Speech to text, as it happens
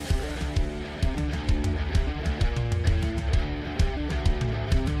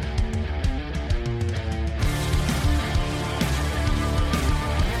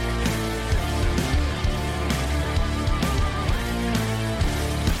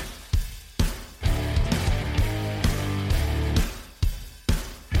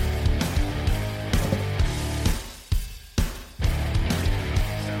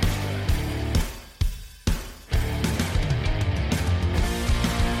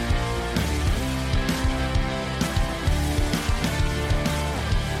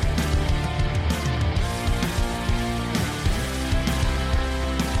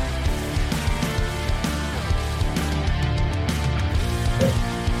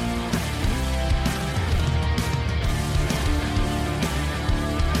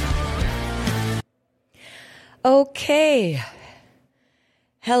Okay.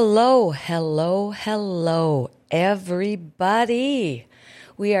 Hello, everybody.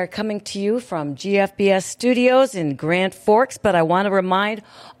 We are coming to you from GFBS Studios in Grand Forks, but I want to remind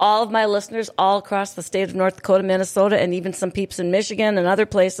all of my listeners all across the state of North Dakota, Minnesota, and even some peeps in Michigan and other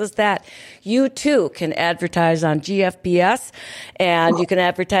places that you too can advertise on GFBS, and you can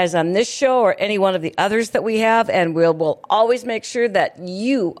advertise on this show or any one of the others that we have, and we'll always make sure that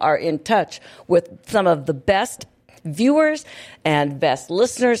you are in touch with some of the best viewers and best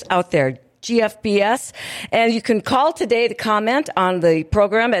listeners out there. GFBS. And you can call today to comment on the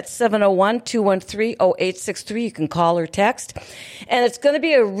program at 701-213-0863. You can call or text. And it's going to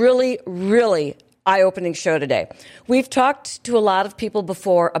be a really, really eye-opening show today. We've talked to a lot of people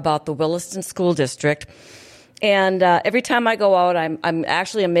before about the Williston School District. And every time I go out, I'm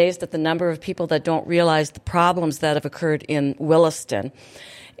actually amazed at the number of people that don't realize the problems that have occurred in Williston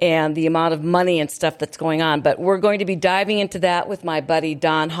and the amount of money and stuff that's going on. But we're going to be diving into that with my buddy,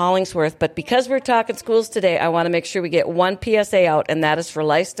 Dawnn Hollingsworth. But because we're talking schools today, I want to make sure we get one PSA out, and that is for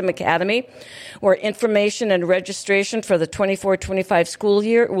Lystom Academy, where information and registration for the 24-25 school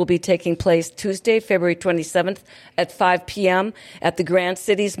year will be taking place Tuesday, February 27th at 5 p.m. at the Grand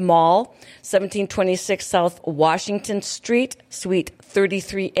Cities Mall, 1726 South Washington Street, Suite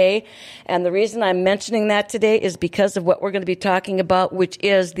 33A. And the reason I'm mentioning that today is because of what we're going to be talking about, which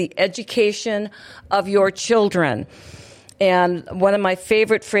is the education of your children. And one of my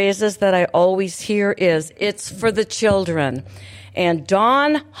favorite phrases that I always hear is, "It's for the children." And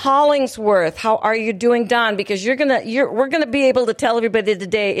Dawnn Hollingsworth, how are you doing, Dawnn? Because we're gonna be able to tell everybody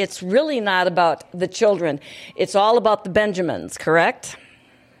today it's really not about the children. It's all about the Benjamins, correct?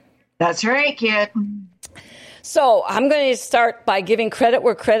 That's right, kid. So I'm going to start by giving credit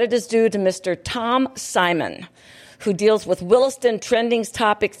where credit is due to Mr. Tom Simon, who deals with Williston Trending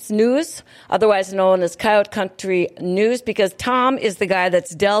Topics News, otherwise known as Coyote Country News, because Tom is the guy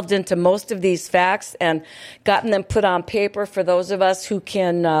that's delved into most of these facts and gotten them put on paper for those of us who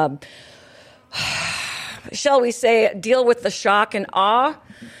can, shall we say, deal with the shock and awe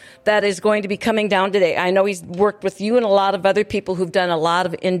that is going to be coming down today. I know he's worked with you and a lot of other people who've done a lot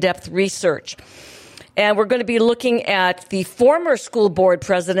of in-depth research. And we're going to be looking at the former school board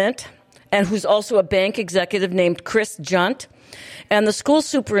president, and who's also a bank executive, named Chris Junt, and the school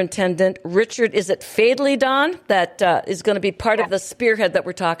superintendent, Richard, is it Fadley, Dawnn, that is going to be part of the spearhead that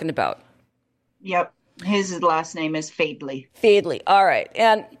we're talking about? Yep. His last name is Fadley. Fadley. All right.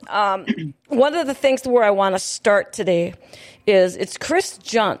 And one of the things where I want to start today is it's Chris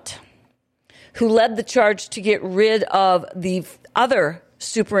Junt who led the charge to get rid of the other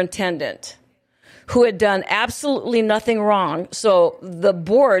superintendent who had done absolutely nothing wrong. So the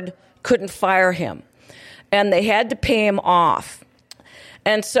board couldn't fire him, and they had to pay him off.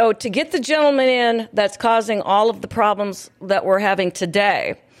 And so to get the gentleman in that's causing all of the problems that we're having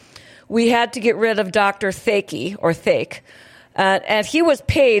today, we had to get rid of Dr. Thake, and he was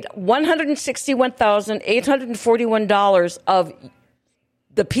paid $161,841 of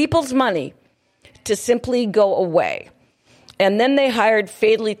the people's money to simply go away. And then they hired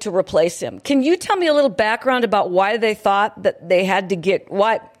Fadley to replace him. Can you tell me a little background about why they thought that they had to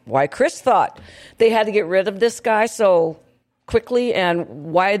why Chris thought they had to get rid of this guy so quickly,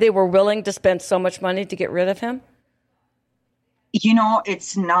 and why they were willing to spend so much money to get rid of him? You know,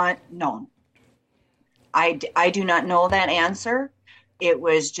 it's not known. I do not know that answer. It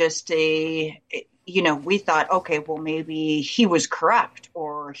was just we thought, okay, well, maybe he was corrupt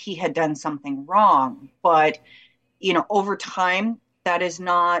or he had done something wrong. But over time, that is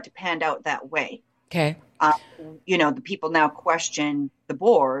not panned out that way. Okay. The people now question the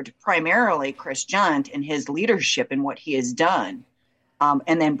board, primarily Chris Junt and his leadership and what he has done,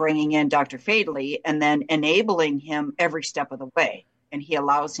 and then bringing in Dr. Fadley and then enabling him every step of the way. And he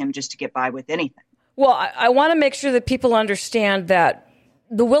allows him just to get by with anything. Well, I want to make sure that people understand that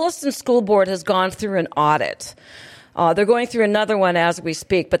the Williston School Board has gone through an audit. They're going through another one as we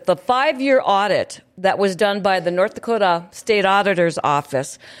speak. But the 5-year audit that was done by the North Dakota State Auditor's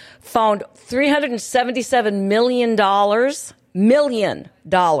Office found $377 million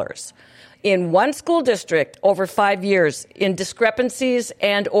in one school district over 5 years in discrepancies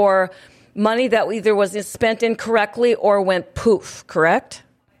and or money that either was spent incorrectly or went poof, correct?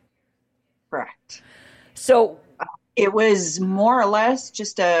 Correct. So it was more or less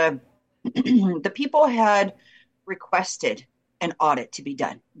just the people had requested an audit to be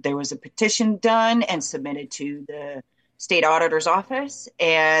done. There was a petition done and submitted to the state auditor's office,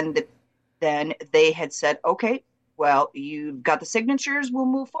 and then they had said, okay, well, you've got the signatures, we'll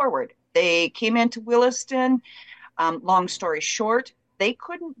move forward. They came into Williston. Long story short, they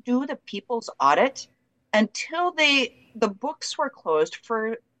couldn't do the people's audit until the books were closed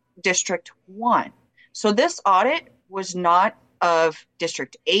for District 1. So this audit was not of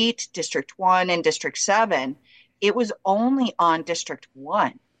District 8, District 1, and District 7. It was only on District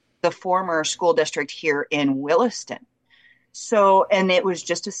 1, the former school district here in Williston. So, and it was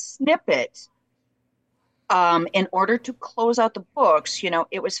just a snippet. In order to close out the books,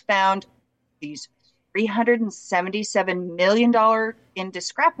 it was found these $377 million in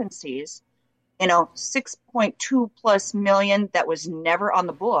discrepancies, 6.2 plus million that was never on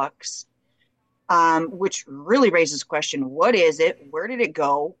the books, which really raises question, what is it? Where did it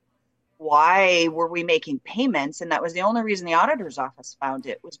go? Why were we making payments? And that was the only reason the auditor's office found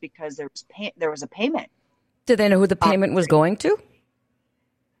it, was because there was a payment. Did they know who the payment was going to?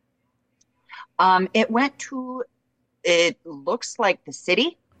 It went to, it looks like the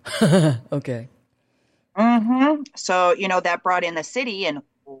city. Okay. Mm-hmm. So, that brought in the city, and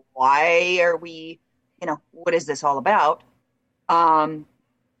why are we, what is this all about?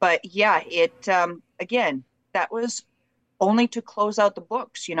 But yeah, again, that was only to close out the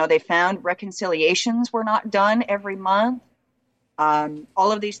books. They found reconciliations were not done every month,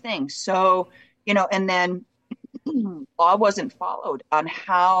 all of these things. So, and then law wasn't followed on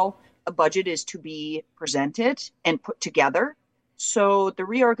how a budget is to be presented and put together. So the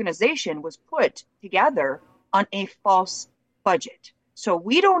reorganization was put together on a false budget. So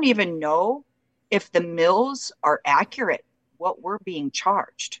we don't even know if the mills are accurate, what we're being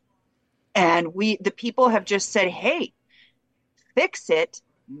charged. And the people have just said, hey, fix it,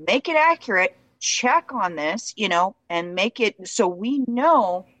 make it accurate, check on this, and make it so we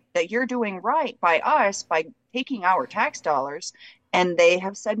know that you're doing right by us by taking our tax dollars. And they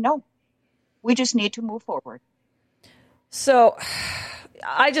have said, no, we just need to move forward. So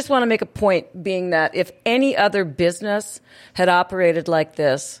I just want to make a point, being that if any other business had operated like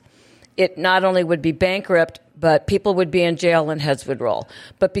this, it not only would be bankrupt, but people would be in jail and heads would roll.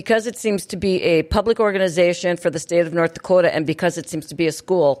 But because it seems to be a public organization for the state of North Dakota, and because it seems to be a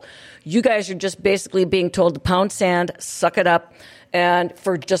school, you guys are just basically being told to pound sand, suck it up. And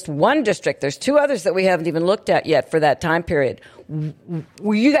for just one district, there's two others that we haven't even looked at yet for that time period,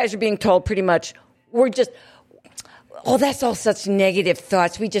 where you guys are being told pretty much, that's all such negative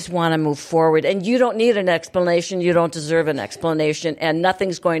thoughts. We just want to move forward. And you don't need an explanation. You don't deserve an explanation. And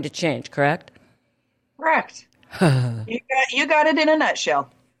nothing's going to change, correct? Correct. You got it in a nutshell.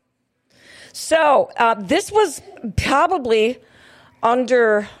 So this was probably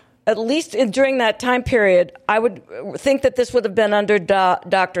under, at least during that time period, I would think that this would have been under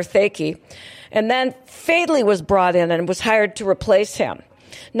Dr. Thakey. And then Fadley was brought in and was hired to replace him.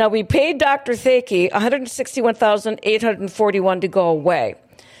 Now, we paid Dr. Thakey $161,841 to go away.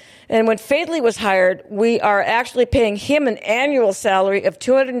 And when Fadley was hired, we are actually paying him an annual salary of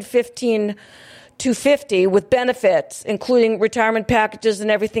 $215,250 with benefits, including retirement packages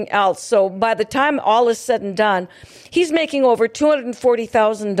and everything else. So by the time all is said and done, he's making over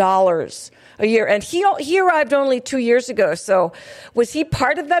 $240,000 a year. And he arrived only 2 years ago. So was he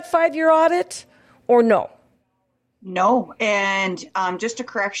part of that 5-year audit or no? No. And just a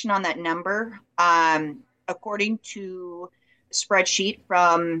correction on that number, according to a spreadsheet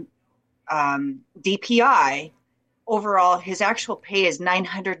from DPI, overall, his actual pay is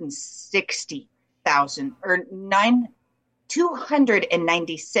 $960,000 or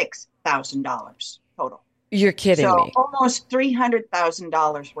 $296,000 total. You're kidding me. So almost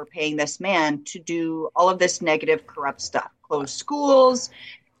 $300,000 we're paying this man to do all of this negative, corrupt stuff. Close schools,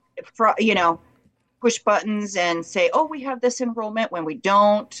 push buttons and say, oh, we have this enrollment when we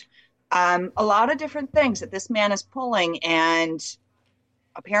don't. A lot of different things that this man is pulling, and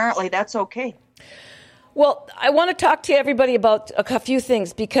apparently that's okay. Well, I want to talk to everybody about a few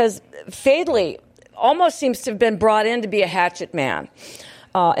things, because Fadley almost seems to have been brought in to be a hatchet man.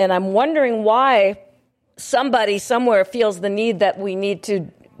 And I'm wondering why somebody somewhere feels the need that we need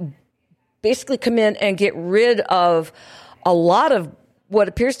to basically come in and get rid of a lot of what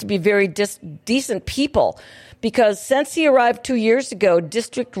appears to be very decent people. Because since he arrived 2 years ago,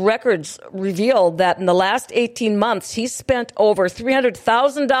 district records revealed that in the last 18 months, he's spent over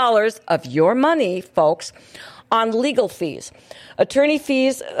 $300,000 of your money, folks, on legal fees. Attorney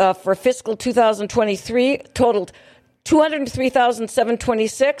fees for fiscal 2023 totaled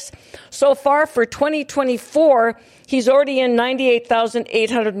 $203,726. So far for 2024, he's already in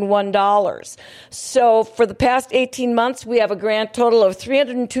 $98,801. So for the past 18 months, we have a grand total of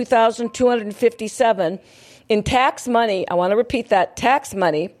 $302,257 in tax money. I want to repeat that, tax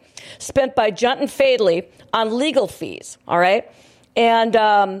money spent by Junt and Fadley on legal fees. All right. And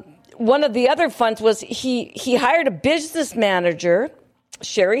one of the other funds was he hired a business manager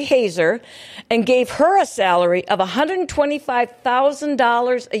Sherry Hazer, and gave her a salary of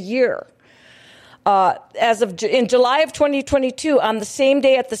 $125,000 a year. In July of 2022, on the same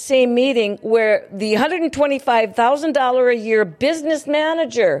day at the same meeting, where the $125,000 a year business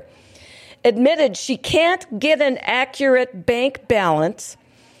manager admitted she can't get an accurate bank balance,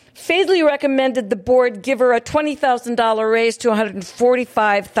 Fadley recommended the board give her a $20,000 raise to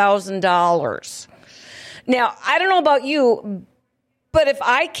 $145,000. Now, I don't know about you, but if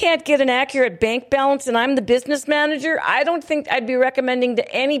I can't get an accurate bank balance and I'm the business manager, I don't think I'd be recommending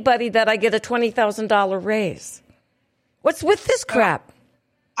to anybody that I get a $20,000 raise. What's with this crap?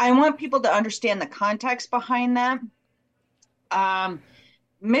 I want people to understand the context behind that.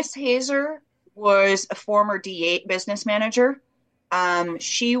 Miss Hazer was a former D8 business manager.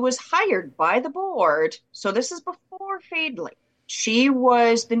 She was hired by the board. So this is before Fadley. She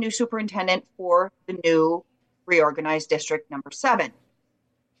was the new superintendent for the new reorganized district number 7.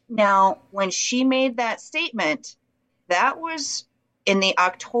 Now, when she made that statement, that was in the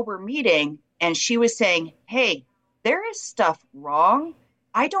October meeting, and she was saying, hey, there is stuff wrong.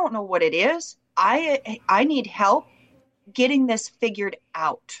 I don't know what it is. I need help getting this figured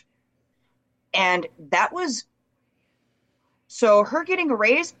out. And that was, so her getting a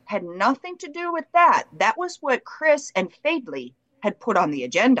raise had nothing to do with that. That was what Chris and Fadley had put on the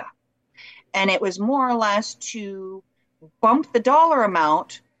agenda. And it was more or less to bump the dollar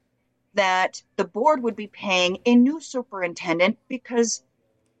amount that the board would be paying a new superintendent, because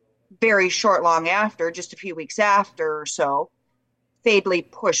very long after, just a few weeks after or so,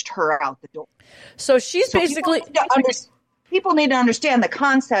 Fadley pushed her out the door. So she's basically... People need to understand the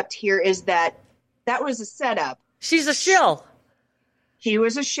concept here is that was a setup. She's a shill. She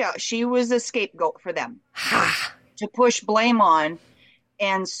was a shill. She was a scapegoat for them to push blame on.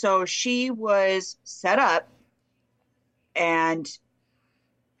 And so she was set up, and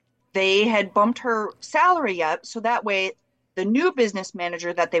they had bumped her salary up so that way the new business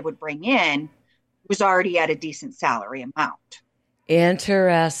manager that they would bring in was already at a decent salary amount.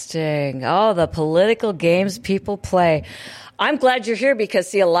 Interesting. Oh, the political games people play. I'm glad you're here because,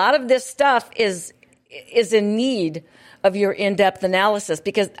 see, a lot of this stuff is in need of your in-depth analysis,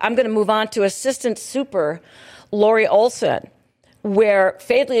 because I'm going to move on to Assistant Super Lori Olson, where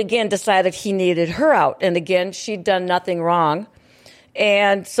Fadley again decided he needed her out. And again, she'd done nothing wrong.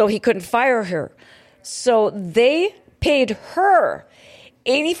 And so he couldn't fire her. So they paid her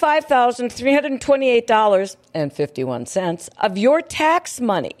 $85,328.51 of your tax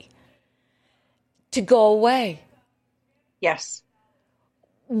money to go away. Yes.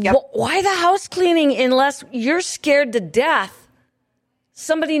 Yep. Why the house cleaning unless you're scared to death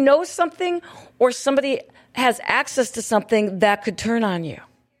somebody knows something or somebody has access to something that could turn on you?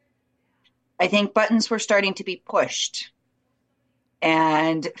 I think buttons were starting to be pushed.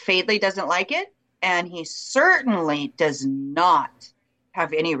 And Fadley doesn't like it, and he certainly does not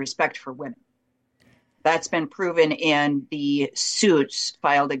have any respect for women. That's been proven in the suits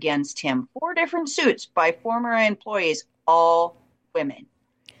filed against him. 4 different suits by former employees, all women,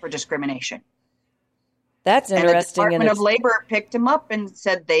 for discrimination. That's interesting. And the Department of Labor picked him up and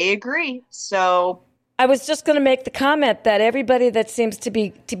said they agree. So I was just going to make the comment that everybody that seems to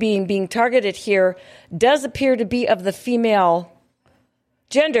be being targeted here does appear to be of the female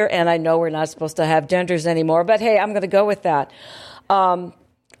gender, and I know we're not supposed to have genders anymore, but hey, I'm going to go with that.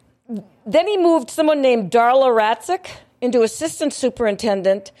 Then he moved someone named Darla Ratzik into assistant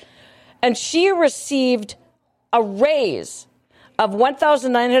superintendent, and she received a raise of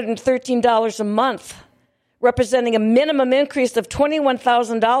 $1,913 a month, representing a minimum increase of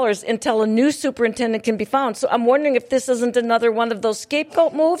 $21,000 until a new superintendent can be found. So I'm wondering if this isn't another one of those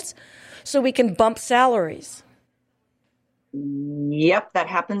scapegoat moves so we can bump salaries. Yep, that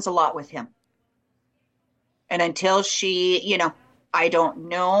happens a lot with him. And until she, I don't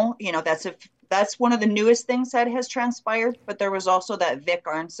know, that's one of the newest things that has transpired. But there was also that Vic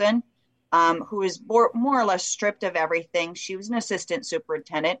Arnson, who is more or less stripped of everything. She was an assistant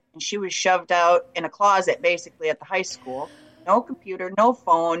superintendent, and she was shoved out in a closet basically at the high school. No computer, no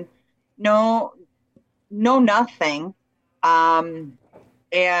phone, no nothing.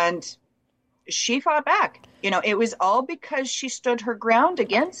 And she fought back. It was all because she stood her ground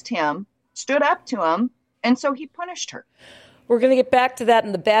against him, stood up to him, and so he punished her. We're going to get back to that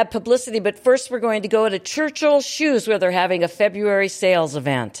in the bad publicity, but first we're going to go to Churchill Shoes, where they're having a February sales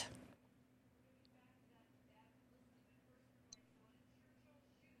event.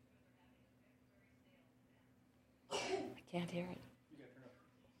 I can't hear it.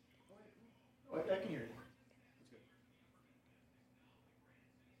 I can hear you.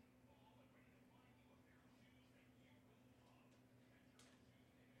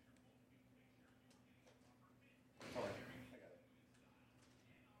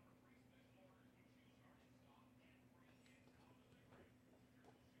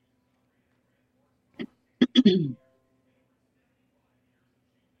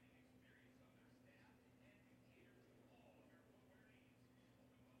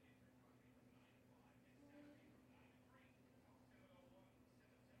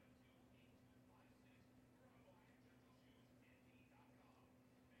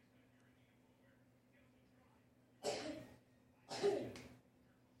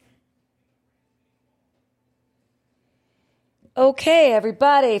 Okay,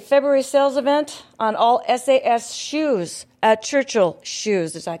 everybody, February sales event on all SAS shoes at Churchill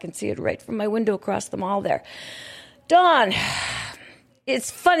Shoes, as I can see it right from my window across the mall there. Dawn, it's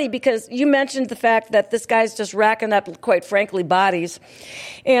funny because you mentioned the fact that this guy's just racking up, quite frankly, bodies.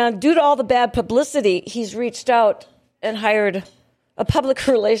 And due to all the bad publicity, he's reached out and hired a public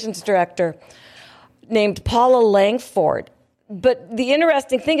relations director named Paula Langford. But the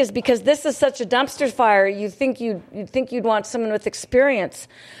interesting thing is, because this is such a dumpster fire, you'd think you'd want someone with experience.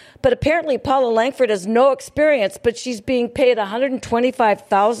 But apparently Paula Langford has no experience, but she's being paid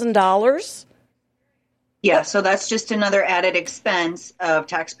 $125,000. Yeah, so that's just another added expense of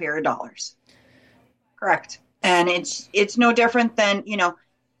taxpayer dollars. Correct. And it's no different than,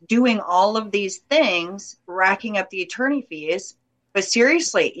 doing all of these things, racking up the attorney fees. But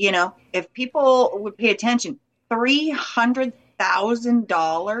seriously, if people would pay attention,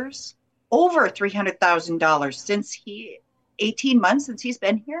 $300,000, over $300,000 since 18 months since he's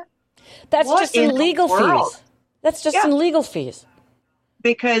been here. That's just in legal fees. That's just in legal fees.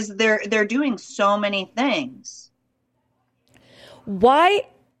 Because they're doing so many things. Why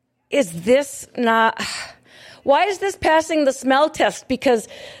is this passing the smell test? Because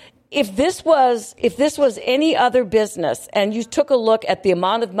if this was any other business and you took a look at the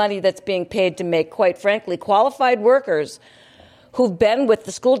amount of money that's being paid to make, quite frankly, qualified workers who've been with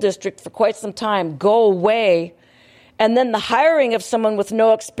the school district for quite some time go away, and then the hiring of someone with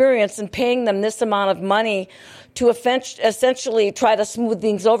no experience and paying them this amount of money to essentially try to smooth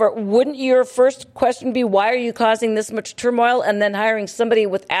things over, wouldn't your first question be, why are you causing this much turmoil, and then hiring somebody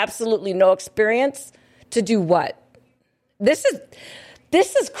with absolutely no experience to do what? This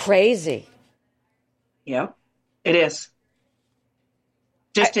is crazy. Yeah, it is.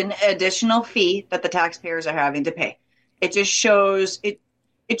 Just an additional fee that the taxpayers are having to pay. It just shows, it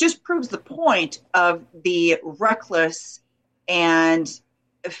just proves the point of the reckless and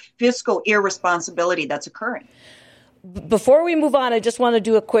fiscal irresponsibility that's occurring. Before we move on, I just want to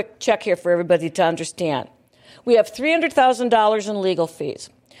do a quick check here for everybody to understand. We have $300,000 in legal fees.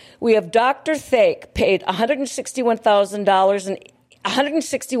 We have Dr. Thake paid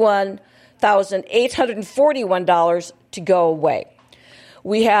 $161,841 to go away.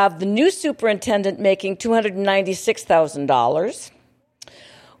 We have the new superintendent making $296,000.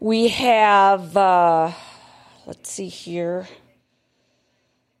 We have, let's see here.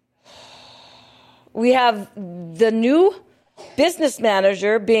 We have the new business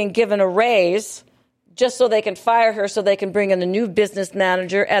manager being given a raise just so they can fire her, so they can bring in a new business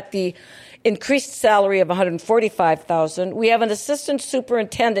manager at the increased salary of $145,000. We have an assistant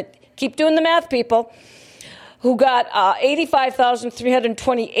superintendent, keep doing the math, people, who got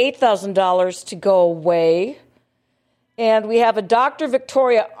 $85,328,000 to go away. And we have a Dr.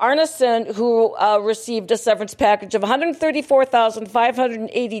 Victoria Arneson who received a severance package of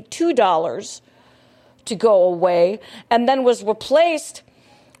 $134,582 to go away, and then was replaced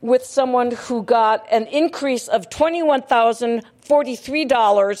with someone who got an increase of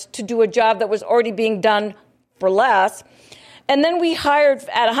 $21,043 to do a job that was already being done for less. And then we hired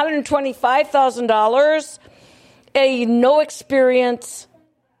at $125,000 a no experience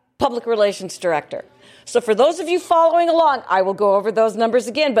public relations director. So for those of you following along, I will go over those numbers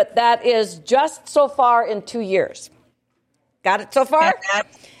again, but that is just so far in 2 years. Got it so far?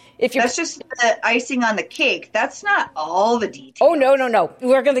 That's just the icing on the cake. That's not all the details. Oh, no.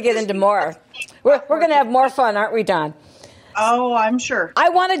 We're going to get into more. We're going to have more fun, aren't we, Dawn? Oh, I'm sure. I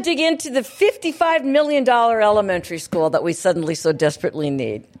want to dig into the $55 million elementary school that we suddenly so desperately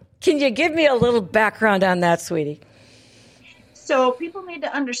need. Can you give me a little background on that, sweetie? So people need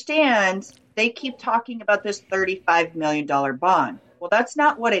to understand, they keep talking about this $35 million bond. Well, that's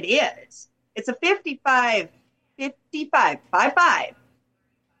not what it is. It's a $55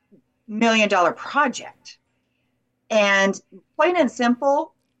 million project. And plain and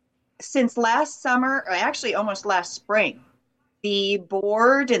simple, since last summer, or actually almost last spring, the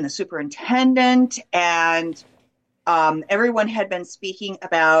board and the superintendent and everyone had been speaking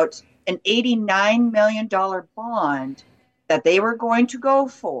about an $89 million bond that they were going to go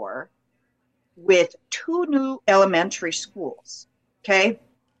for with 2 new elementary schools. Okay.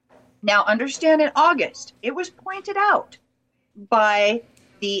 Now understand, in August, it was pointed out by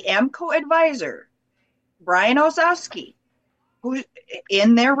the AMCO advisor Brian Ozowski, who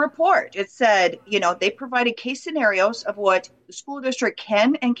in their report, it said, they provided case scenarios of what the school district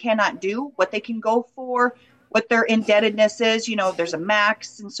can and cannot do, what they can go for, what their indebtedness is, there's a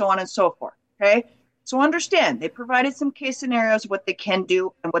max and so on and so forth. Okay. So understand, they provided some case scenarios, what they can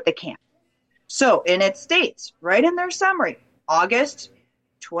do and what they can't. So, and it states right in their summary, August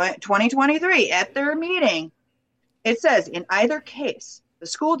 2023 at their meeting, it says in either case, the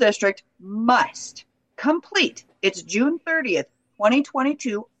school district must complete its June 30th,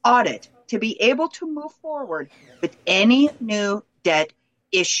 2022 audit to be able to move forward with any new debt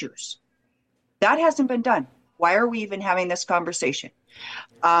issues. That hasn't been done. Why are we even having this conversation?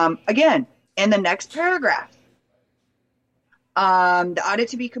 Again, in the next paragraph, the audit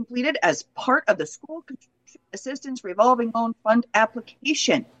to be completed as part of the school assistance revolving loan fund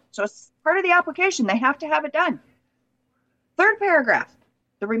application. So it's part of the application. They have to have it done. Third paragraph,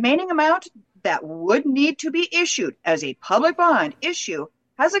 the remaining amount that would need to be issued as a public bond issue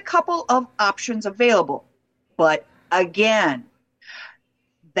has a couple of options available. But again,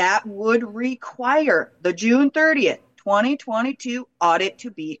 that would require the June 30th, 2022 audit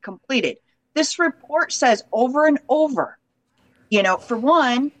to be completed. This report says over and over, for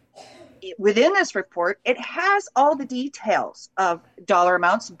one, within this report, it has all the details of dollar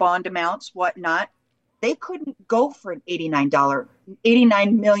amounts, bond amounts, whatnot. They couldn't go for an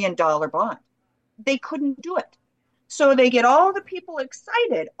 $89 million bond. They couldn't do it. So they get all the people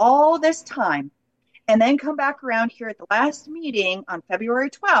excited all this time and then come back around here at the last meeting on February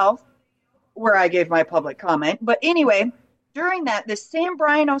 12th, where I gave my public comment. But anyway, during that, this same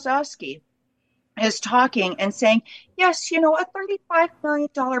Brian Ozowski is talking and saying, yes, a $35 million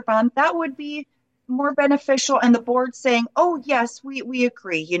bond, that would be more beneficial. And the board saying, oh, yes, we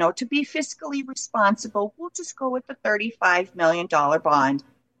agree, to be fiscally responsible, we'll just go with the $35 million bond.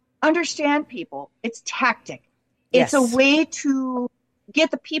 Understand, people, it's tactic. It's a way to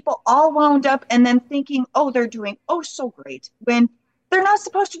get the people all wound up and then thinking, oh, they're doing so great, when they're not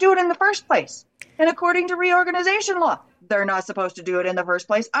supposed to do it in the first place. And according to reorganization law, they're not supposed to do it in the first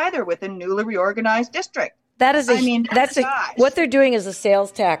place either with a newly reorganized district. What they're doing is a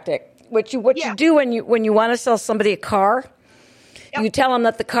sales tactic. What you do when you want to sell somebody a car, you tell them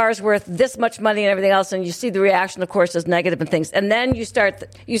that the car is worth this much money and everything else, and you see the reaction, of course, is negative and things. And then you start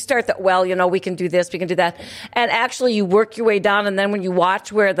that, well, we can do this, we can do that. And actually you work your way down, and then when you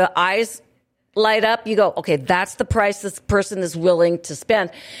watch where the eyes light up, you go, okay, that's the price this person is willing to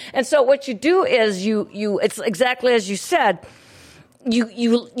spend. And so what you do is it's exactly as you said,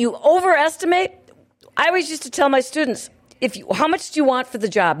 you overestimate. I always used to tell my students, how much do you want for the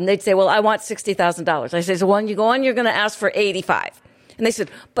job? And they'd say, well, I want $60,000. I say, so when you go on, you're going to ask for 85. And they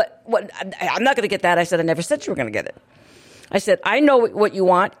said, but what? I'm not going to get that. I said, I never said you were going to get it. I said, I know what you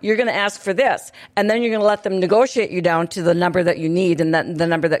want. You're going to ask for this. And then you're going to let them negotiate you down to the number that you need and the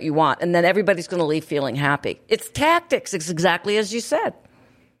number that you want. And then everybody's going to leave feeling happy. It's tactics. It's exactly as you said.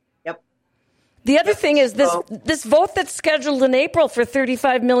 Yep. The other thing is this vote that's scheduled in April for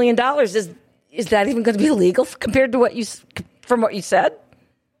 $35 million, is that even going to be illegal compared to from what you said?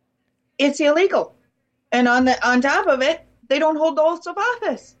 It's illegal. And on top of it, they don't hold the oaths of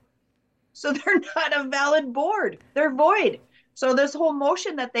office. So they're not a valid board. They're void. So this whole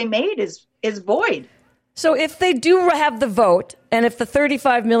motion that they made is void. So if they do have the vote, and if the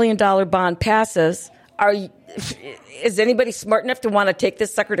 $35 million bond passes, is anybody smart enough to want to take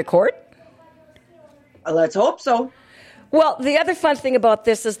this sucker to court? Let's hope so. Well, the other fun thing about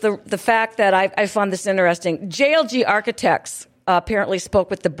this is the fact that I found this interesting. JLG Architects apparently spoke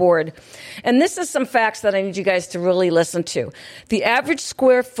with the board. And this is some facts that I need you guys to really listen to. The average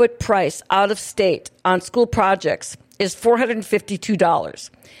square foot price out of state on school projects is $452.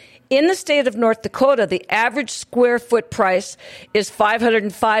 In the state of North Dakota, the average square foot price is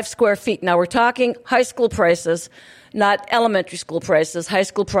 505 square feet. Now, we're talking high school prices, not elementary school prices. High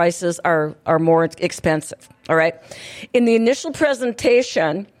school prices are more expensive, all right? In the initial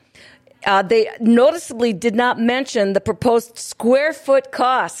presentation, they noticeably did not mention the proposed square foot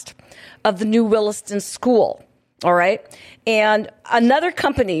cost of the new Williston school, all right? And another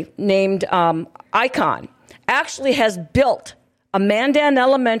company named Icon actually has built a Mandan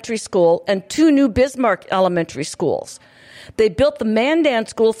Elementary School and 2 new Bismarck Elementary Schools. They built the Mandan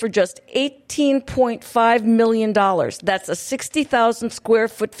School for just $18.5 million. That's a 60,000 square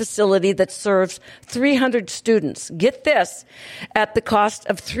foot facility that serves 300 students. Get this, at the cost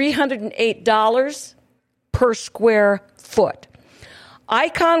of $308 per square foot.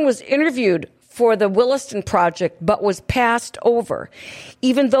 Icon was interviewed for the Williston project, but was passed over,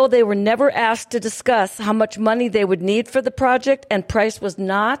 even though they were never asked to discuss how much money they would need for the project, and price was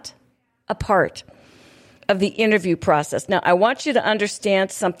not a part of the interview process. Now, I want you to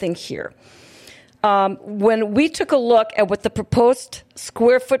understand something here. When we took a look at what the proposed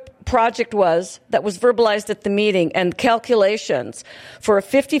square foot project was that was verbalized at the meeting and calculations for a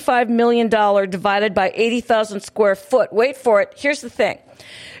 $55 million divided by 80,000 square foot, wait for it, here's the thing.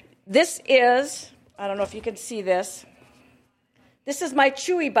 This is, I don't know if you can see this. This is my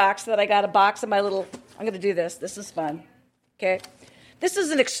Chewy box that I got a box of my little, I'm going to do this. This is fun. Okay. This is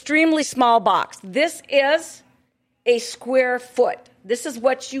an extremely small box. This is a square foot. This is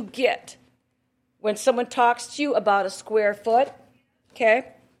what you get when someone talks to you about a square foot, okay?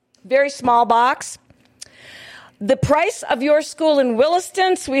 Very small box. The price of your school in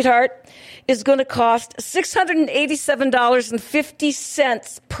Williston, sweetheart, is going to cost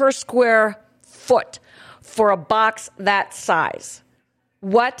 $687.50 per square foot for a box that size.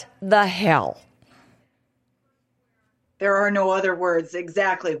 What the hell? There are no other words.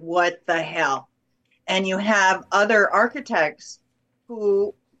 Exactly. What the hell? And you have other architects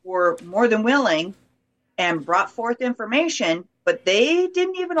who were more than willing and brought forth information, but they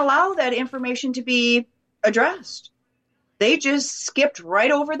didn't even allow that information to be addressed. They just skipped right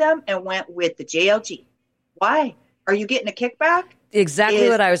over them and went with the JLG. Why? Are you getting a kickback? Exactly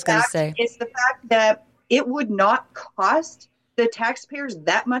what I was going to say. It's the fact that it would not cost the taxpayers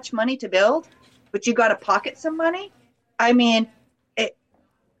that much money to build, but you got to pocket some money. I mean,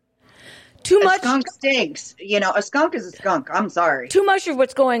 too much. A skunk stinks. You know, a skunk is a skunk. I'm sorry. Too much of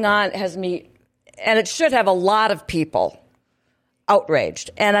what's going on has me, and it should have a lot of people outraged.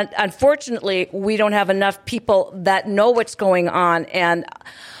 And unfortunately, we don't have enough people that know what's going on. And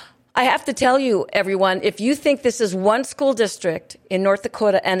I have to tell you, everyone, if you think this is one school district in North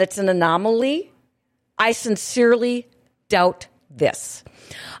Dakota and it's an anomaly, I sincerely doubt this.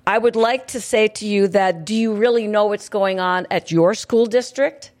 I would like to say to you that, do you really know what's going on at your school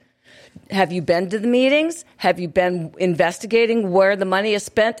district? Have you been to the meetings? Have you been investigating where the money is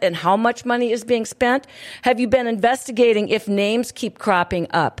spent and how much money is being spent? Have you been investigating if names keep cropping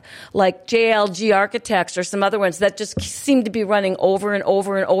up, like JLG Architects or some other ones that just seem to be running over and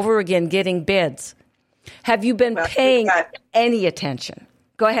over and over again, getting bids? Have you been paying any attention?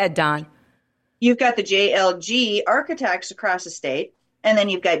 Go ahead, Dawn. You've got the JLG Architects across the state, and then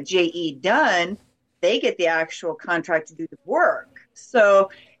you've got JE Dawnn. They get the actual contract to do the work. So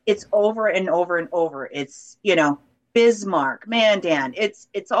it's over and over and over. It's, you know, Bismarck, Mandan.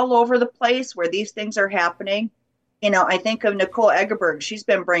 It's all over the place where these things are happening. You know, I think of Nicole Eggerberg. She's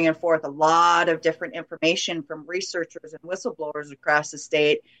been bringing forth a lot of different information from researchers and whistleblowers across the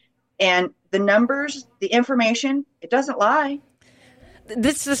state. And the numbers, the information, it doesn't lie.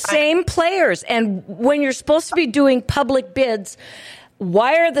 It's the same players. And when you're supposed to be doing public bids,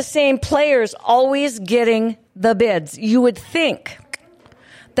 why are the same players always getting the bids? You would think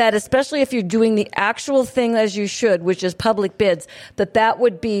that, especially if you're doing the actual thing as you should, which is public bids, that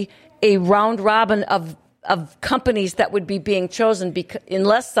would be a round robin of companies that would be being chosen,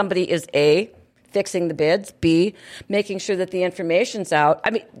 unless somebody is A, fixing the bids, B, making sure that the information's out. I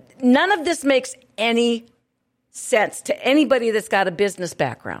mean, none of this makes any sense to anybody that's got a business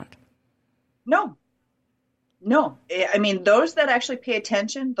background. No. I mean, those that actually pay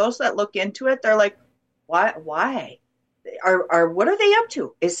attention, those that look into it, they're like, why? What are they up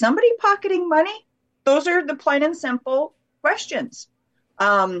to? Is somebody pocketing money? Those are the plain and simple questions.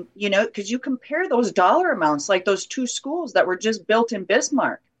 You know, because you compare those dollar amounts, like those two schools that were just built in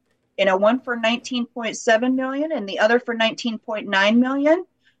Bismarck, you know, one for $19.7 million and the other for $19.9 million.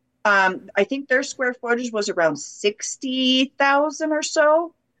 I think their square footage was around 60,000 or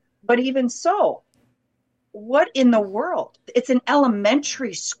so. But even so, what in the world? It's an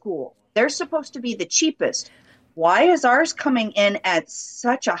elementary school. They're supposed to be the cheapest. Why is ours coming in at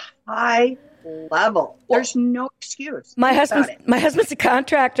such a high level? There's no excuse. My husband's a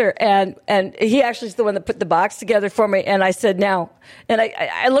contractor, and he actually is the one that put the box together for me. And I said, now, and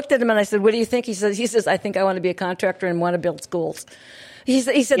I looked at him and I said, what do you think? He says, I think I want to be a contractor and want to build schools. He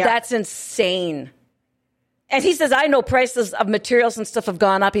said, yeah. That's insane. And he says, I know prices of materials and stuff have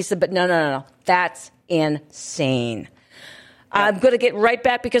gone up. He said, but no. That's insane. I'm going to get right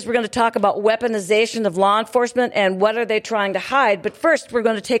back because we're going to talk about weaponization of law enforcement and what are they trying to hide. But first, we're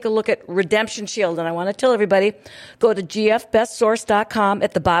going to take a look at Redemption Shield. And I want to tell everybody, go to gfbestsource.com.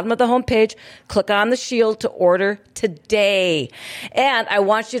 At the bottom of the homepage, click on the shield to order today. And I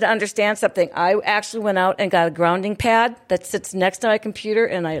want you to understand something. I actually went out and got a grounding pad that sits next to my computer,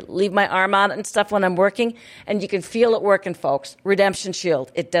 and I leave my arm on it and stuff when I'm working. And you can feel it working, folks. Redemption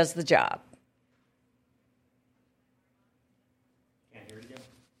Shield. It does the job.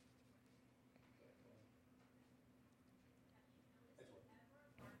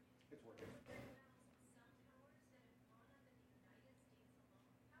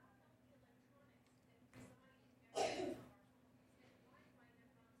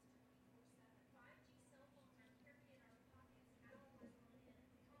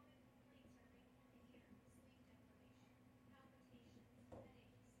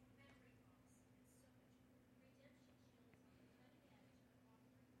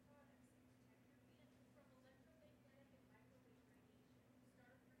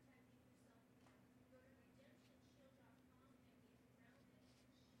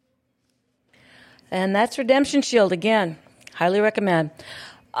 And that's Redemption Shield again. Highly recommend.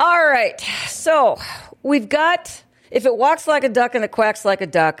 All right. So we've got, if it walks like a duck and it quacks like a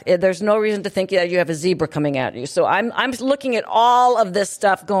duck, there's no reason to think that you have a zebra coming at you. So I'm looking at all of this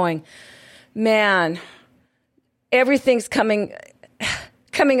stuff going, man, everything's coming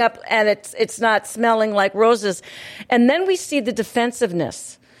up and it's not smelling like roses. And then we see the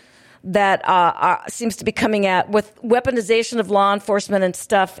defensiveness that seems to be coming at with weaponization of law enforcement and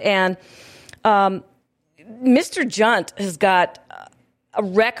stuff. And Mr. Junt has got a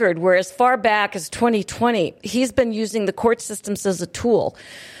record where as far back as 2020, he's been using the court systems as a tool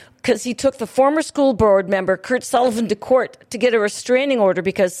because he took the former school board member, Kurt Sullivan, to court to get a restraining order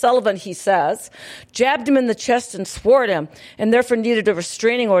because Sullivan, he says, jabbed him in the chest and swore at him and therefore needed a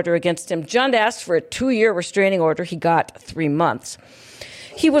restraining order against him. Junt asked for a 2-year restraining order. He got 3 months.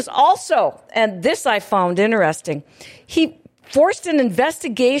 He was also, and this I found interesting, he forced an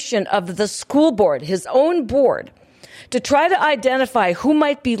investigation of the school board, his own board, to try to identify who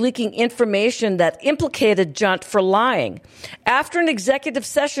might be leaking information that implicated Junt for lying. After an executive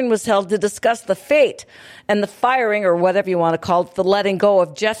session was held to discuss the fate and the firing, or whatever you want to call it, the letting go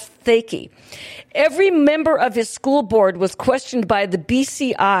of Jeff Thakey, every member of his school board was questioned by the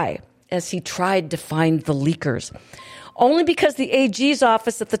BCI as he tried to find the leakers. Only because the AG's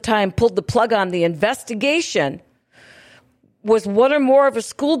office at the time pulled the plug on the investigation was one or more of his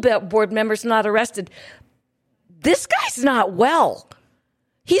school board members not arrested. This guy's not well.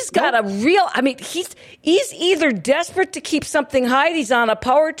 He's got a real, he's either desperate to keep something hide, he's on a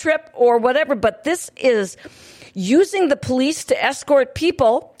power trip or whatever, but this is using the police to escort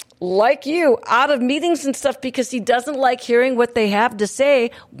people like you out of meetings and stuff because he doesn't like hearing what they have to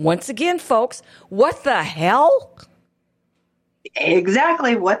say. Once again, folks, what the hell?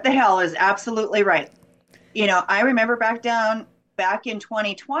 Exactly. What the hell is absolutely right. I remember back in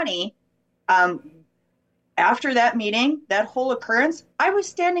 2020, after that meeting, that whole occurrence, I was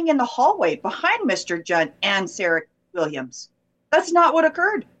standing in the hallway behind Mr. Junt and Sarah Williams. That's not what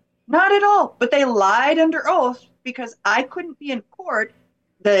occurred. Not at all. But they lied under oath because I couldn't be in court.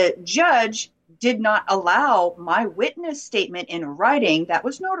 The judge did not allow my witness statement in writing that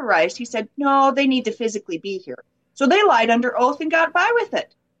was notarized. He said, no, they need to physically be here. So they lied under oath and got by with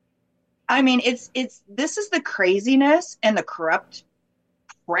it. This is the craziness and the corrupt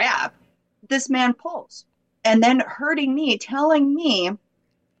crap this man pulls. And then hurting me, telling me,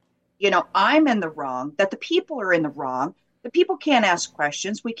 I'm in the wrong, that the people are in the wrong. The people can't ask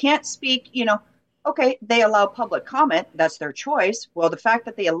questions. We can't speak, okay, they allow public comment. That's their choice. Well, the fact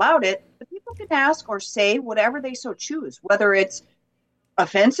that they allowed it, the people can ask or say whatever they so choose, whether it's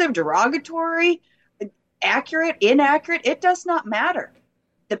offensive, derogatory, accurate, inaccurate, it does not matter.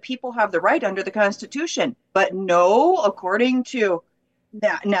 The people have the right under the Constitution. But no, according to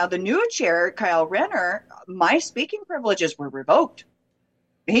now the new chair, Kyle Renner, my speaking privileges were revoked.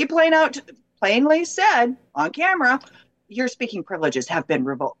 He plainly said on camera, your speaking privileges have been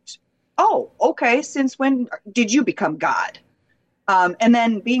revoked. Oh, okay. Since when did you become God? And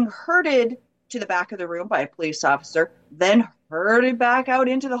then being herded to the back of the room by a police officer, then herded back out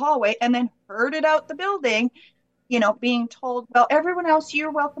into the hallway, and then herded out the building, being told, well, everyone else,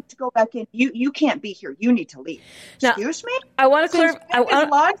 you're welcome to go back in. You can't be here. You need to leave. Now, excuse me? I want to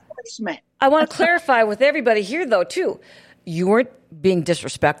law enforcement. I want to clarify with everybody here, though, too. You weren't being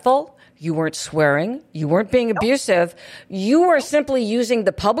disrespectful. You weren't swearing. You weren't being abusive. You were simply using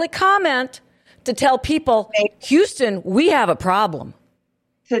the public comment to tell people, Houston, we have a problem.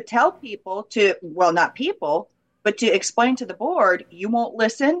 To tell people not people, but to explain to the board, you won't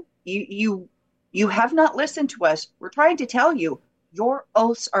listen. You have not listened to us. We're trying to tell you your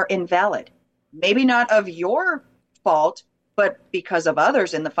oaths are invalid. Maybe not of your fault, but because of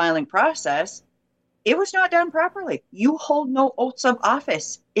others in the filing process. It was not done properly. You hold no oaths of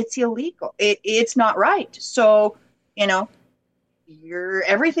office. It's illegal. It's not right. So,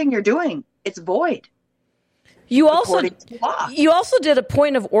 everything you're doing, it's void. You also did a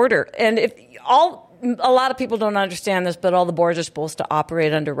point of order. And a lot of people don't understand this, but all the boards are supposed to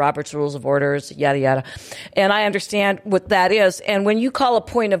operate under Robert's Rules of Orders, yada, yada. And I understand what that is. And when you call a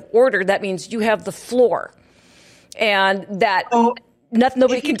point of order, that means you have the floor. And that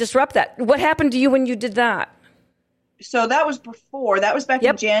nobody can disrupt that. What happened to you when you did that? So that was back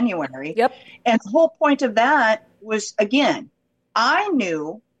in January. Yep. And the whole point of that was, again, I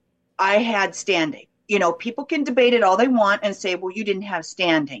knew I had standing. People can debate it all they want and say, well, you didn't have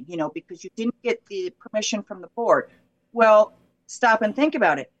standing, because you didn't get the permission from the board. Well, stop and think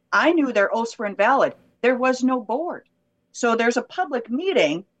about it. I knew their oaths were invalid. There was no board. So there's a public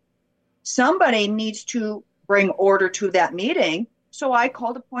meeting. Somebody needs to bring order to that meeting. So I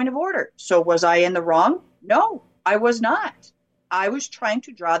called a point of order. So was I in the wrong? No, I was not. I was trying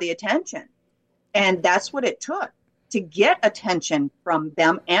to draw the attention. And that's what it took to get attention from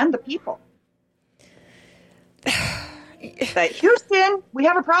them and the people. But Houston, we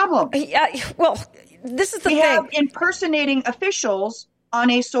have a problem. Yeah, well, this is the thing. We have impersonating officials on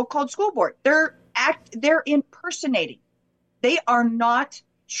a so-called school board. They're impersonating. They are not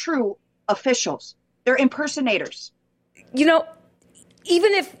true officials. They're impersonators. You know,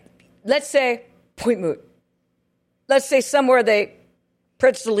 even if, let's say, Point Moot, let's say somewhere they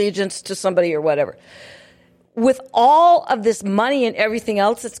pledged allegiance to somebody or whatever. With all of this money and everything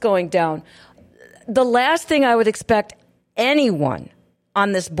else that's going down, the last thing I would expect anyone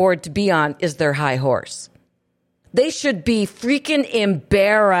on this board to be on is their high horse. They should be freaking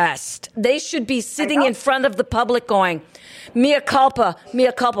embarrassed. They should be sitting in front of the public going, mea culpa,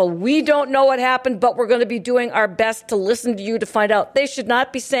 mea culpa. We don't know what happened, but we're going to be doing our best to listen to you to find out. They should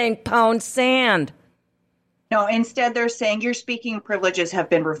not be saying pound sand. No, instead they're saying your speaking privileges have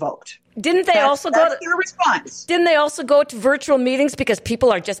been revoked. Didn't they also go to your response? Didn't they also go to virtual meetings because people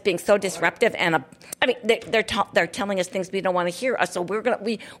are just being so disruptive? And they're telling us things we don't want to hear. So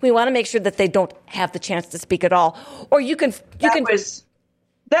we want to make sure that they don't have the chance to speak at all. Or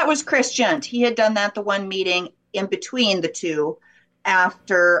that was Chris Gent. He had done that the one meeting in between the two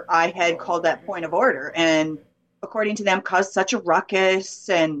after I had called that point of order, and according to them, caused such a ruckus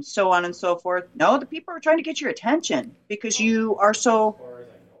and so on and so forth. No, the people are trying to get your attention because you are so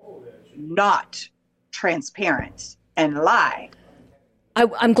not transparent and lie.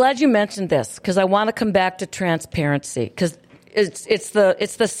 I'm glad you mentioned this because I want to come back to transparency because it's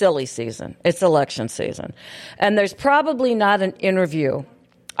the silly season. It's election season. And there's probably not an interview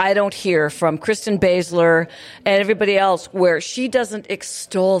I don't hear from Kristen Baszler and everybody else where she doesn't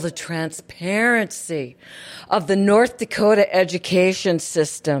extol the transparency of the North Dakota education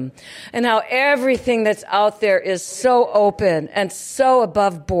system and how everything that's out there is so open and so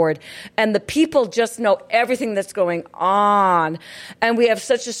above board. And the people just know everything that's going on. And we have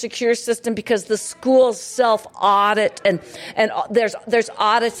such a secure system because the schools self-audit and there's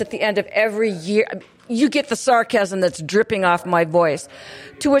audits at the end of every year. You get the sarcasm that's dripping off my voice.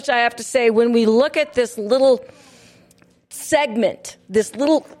 To which I have to say, when we look at this little segment, this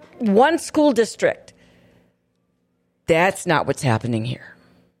little one school district, that's not what's happening here.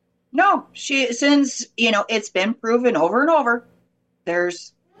 No, since it's been proven over and over,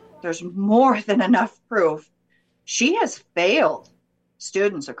 there's more than enough proof. She has failed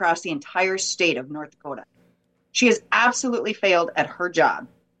students across the entire state of North Dakota. She has absolutely failed at her job.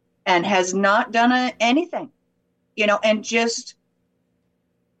 And has not done anything, and just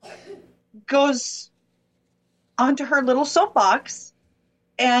goes onto her little soapbox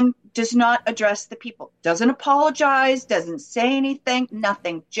and does not address the people. Doesn't apologize, doesn't say anything,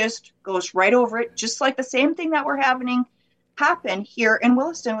 nothing. Just goes right over it, just like the same thing that we're having happen here in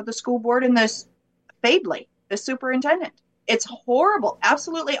Williston with the school board and this Fadley, the superintendent. It's horrible,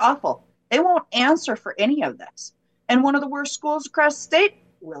 absolutely awful. They won't answer for any of this. And one of the worst schools across the state,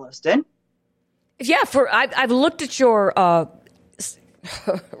 Williston. Yeah, I've looked at your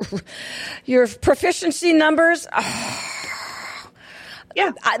your proficiency numbers.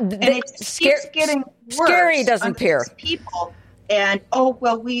 Yeah, and it keeps getting worse. Scary doesn't appear. People and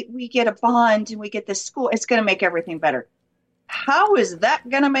we get a bond and we get this school. It's going to make everything better. How is that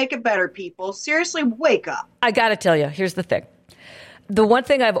going to make it better, people? Seriously, wake up. I got to tell you, here's the thing. The one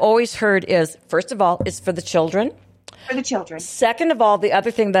thing I've always heard is, first of all, is for the children. For the children. Second of all, the other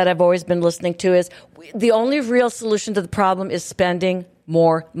thing that I've always been listening to is the only real solution to the problem is spending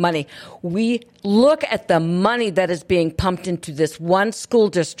more money. We look at the money that is being pumped into this one school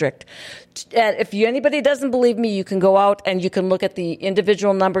district. And if anybody doesn't believe me, you can go out and you can look at the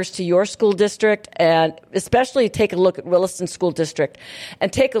individual numbers to your school district and especially take a look at Williston School District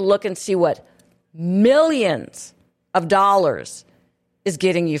and take a look and see what millions of dollars is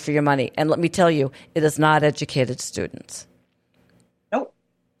getting you for your money. And let me tell you, it is not educated students. Nope.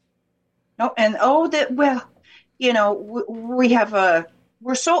 No, and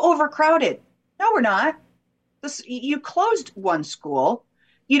we're so overcrowded. No, we're not. You closed one school.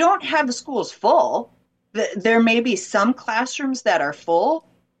 You don't have the schools full. There may be some classrooms that are full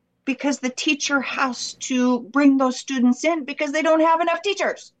because the teacher has to bring those students in because they don't have enough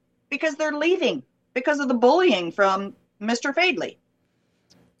teachers, because they're leaving because of the bullying from Mr. Fadley.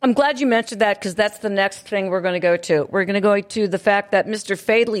 I'm glad you mentioned that because that's the next thing we're going to go to. We're going to go to the fact that Mr.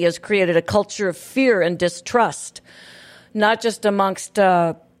 Fadley has created a culture of fear and distrust, not just amongst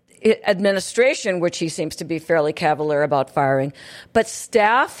administration, which he seems to be fairly cavalier about firing, but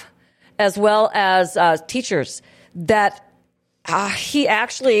staff as well as teachers that He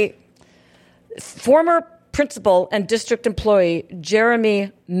actually, former principal and district employee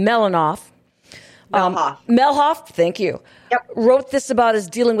Jeremy Melhoff, thank you, wrote this about his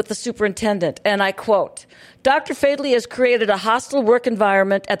dealing with the superintendent, and I quote, Dr. Fadley has created a hostile work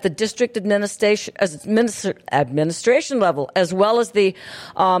environment at the district administration level, as well as the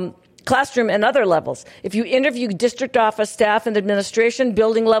classroom and other levels. If you interview district office staff and administration,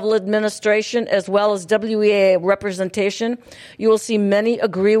 building level administration, as well as WEA representation, you will see many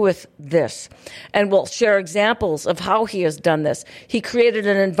agree with this and will share examples of how he has done this. He created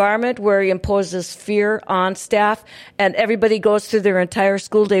an environment where he imposes fear on staff, and everybody goes through their entire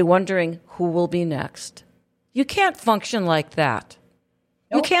school day wondering who will be next. You can't function like that.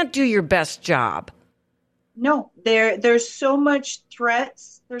 Nope. You can't do your best job. No, there's so much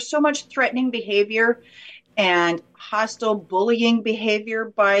threats. There's so much threatening behavior and hostile bullying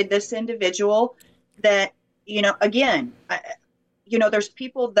behavior by this individual that, again, there's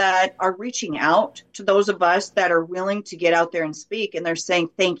people that are reaching out to those of us that are willing to get out there and speak. And they're saying,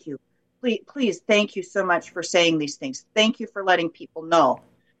 thank you. Please, thank you so much for saying these things. Thank you for letting people know,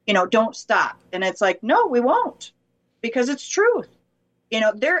 don't stop. And it's like, no, we won't, because it's truth.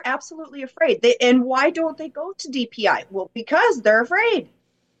 They're absolutely afraid. And why don't they go to DPI? Well, because they're afraid.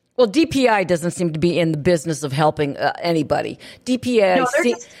 Well, DPI doesn't seem to be in the business of helping anybody. DPI,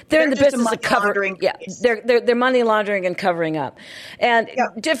 they're in the business of covering. Yeah, they're money laundering and covering up. And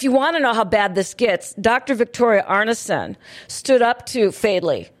if you want to know how bad this gets, Dr. Victoria Arneson stood up to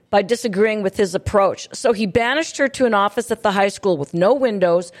Fadley by disagreeing with his approach. So he banished her to an office at the high school with no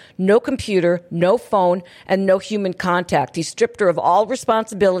windows, no computer, no phone, and no human contact. He stripped her of all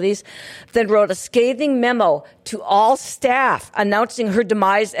responsibilities, then wrote a scathing memo to all staff announcing her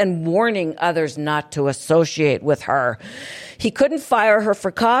demise and warning others not to associate with her. He couldn't fire her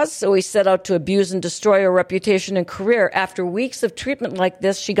for cause, so he set out to abuse and destroy her reputation and career. After weeks of treatment like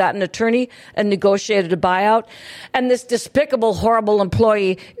this, she got an attorney and negotiated a buyout. And this despicable, horrible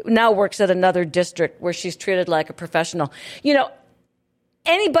employee now works at another district where she's treated like a professional.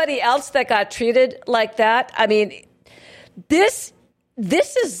 Anybody else that got treated like that, I mean, this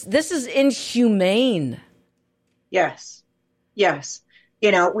is inhumane. Yes.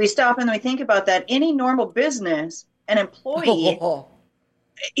 We stop and we think about that. Any normal business, an employee,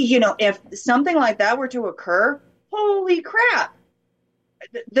 if something like that were to occur, holy crap.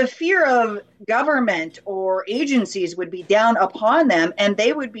 The fear of government or agencies would be down upon them, and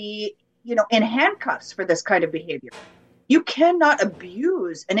they would be, in handcuffs for this kind of behavior. You cannot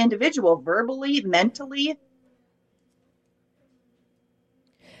abuse an individual verbally, mentally.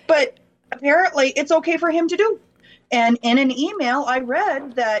 But apparently it's okay for him to do. And in an email, I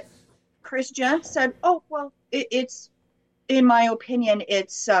read that Chris Gent said, oh, well, it's, in my opinion,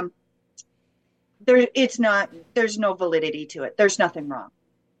 it's there's no validity to it. There's nothing wrong.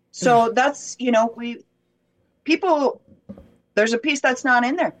 So that's, there's a piece that's not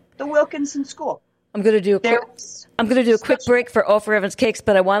in there. The Wilkinson School. I'm going to do a quick break for Oh for Heaven's Cakes,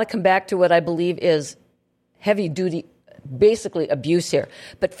 but I want to come back to what I believe is heavy duty, basically abuse here.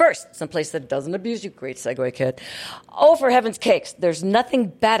 But first, someplace that doesn't abuse you. Great segue, kid. Oh for Heaven's Cakes. There's nothing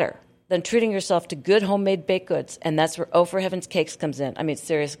better than treating yourself to good homemade baked goods, and that's where Oh for Heaven's Cakes comes in. I mean,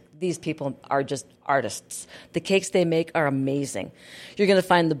 serious, these people are just artists. The cakes they make are amazing. You're going to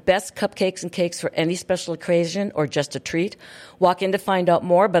find the best cupcakes and cakes for any special occasion or just a treat. Walk in to find out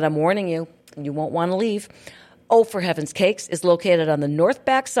more, but I'm warning you, you won't want to leave. Oh for Heaven's Cakes is located on the north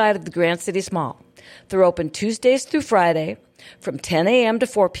back side of the Grand City Mall. They're open Tuesdays through Friday from 10 a.m. to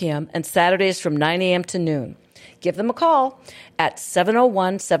 4 p.m. and Saturdays from 9 a.m. to noon. Give them a call at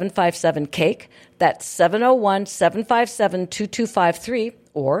 701-757-CAKE. That's 701-757-2253.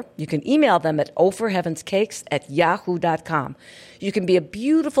 Or you can email them at ohforheavenscakes@yahoo.com. You can be a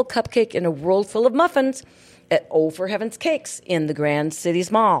beautiful cupcake in a world full of muffins at Oh for Heaven's Cakes in the Grand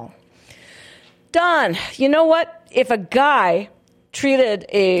Cities Mall. Dawnn, you know what? If a guy treated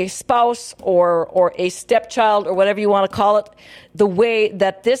a spouse or a stepchild or whatever you want to call it the way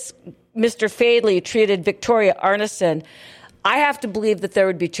that this Mr. Fadley treated Victoria Arneson, I have to believe that there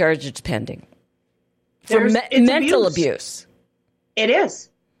would be charges pending for mental abuse. It is.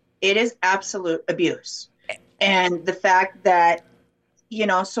 It is absolute abuse. And the fact that,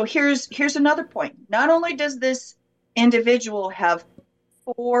 so here's another point. Not only does this individual have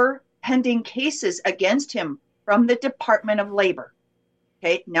 4 pending cases against him from the Department of Labor.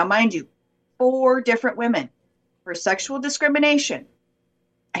 Okay, now mind you, 4 different women for sexual discrimination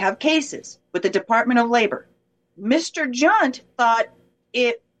have cases with the Department of Labor. Mr. Junt thought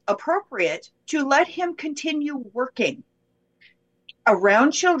it appropriate to let him continue working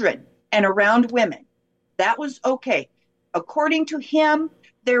around children and around women. That was okay. according to him,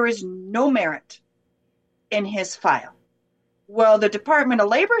 there is no merit in his file. Well, the Department of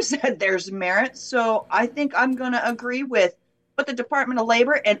Labor said there's merit, so I think I'm going to agree with what the Department of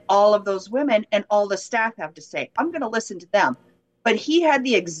Labor and all of those women and all the staff have to say. I'm going to listen to them. But he had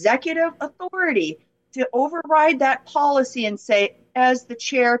the executive authority to override that policy and say, as the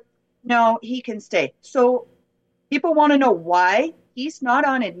chair, no, he can stay. So people want to know why he's not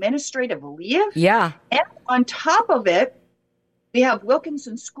on administrative leave. Yeah. And on top of it, we have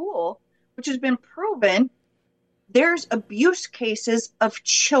Wilkinson School, which has been proven there's abuse cases of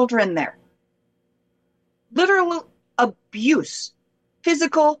children there. Literal abuse,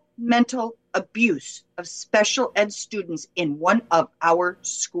 physical, mental abuse of special ed students in one of our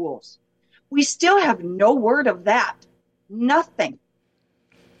schools. We still have no word of that. Nothing.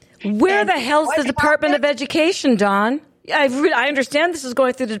 Where the hell's the Department of Education, Dawn? I understand this is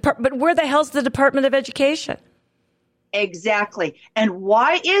going through the department, but where the hell's the Department of Education? Exactly. And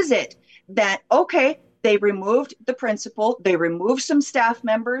why is it that, okay, they removed the principal, they removed some staff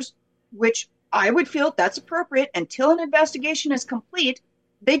members, which I would feel that's appropriate until an investigation is complete.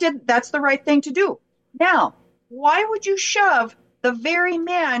 That's the right thing to do. Now, why would you shove the very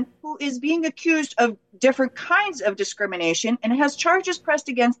man who is being accused of different kinds of discrimination and has charges pressed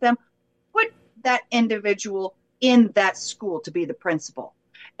against them, put that individual in that school to be the principal?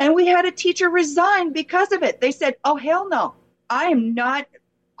 And we had a teacher resign because of it. They said, oh, hell no, I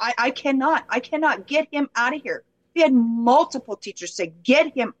cannot get him out of here. We had multiple teachers say,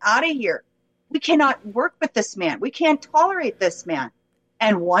 get him out of here. We cannot work with this man. We can't tolerate this man.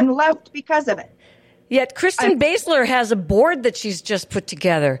 And one left because of it. Yet Kristen Basler has a board that she's just put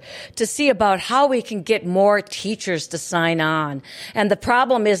together to see about how we can get more teachers to sign on. And the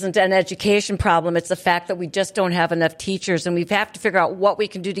problem isn't an education problem. It's the fact that we just don't have enough teachers, and we have to figure out what we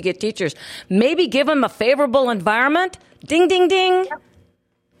can do to get teachers. Maybe give them a favorable environment. Ding, ding, ding.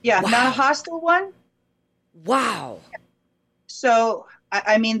 Yeah, wow. Not a hostile one. Wow. So,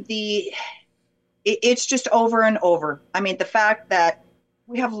 I mean, it's just over and over. I mean, the fact that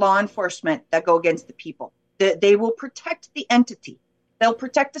we have law enforcement that go against the people. They will protect the entity. They'll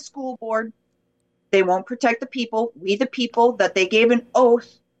protect the school board. They won't protect the people. We, the people, that they gave an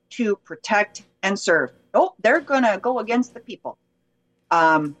oath to protect and serve. Oh, they're going to go against the people.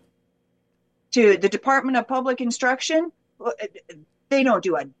 To the Department of Public Instruction, they don't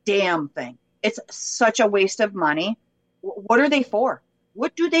do a damn thing. It's such a waste of money. What are they for?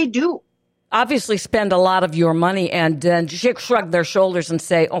 What do they do? Obviously spend a lot of your money and then shrug their shoulders and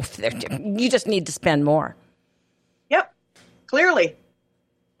say, oh, you just need to spend more. Yep, clearly.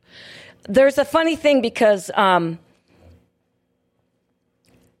 There's a funny thing because the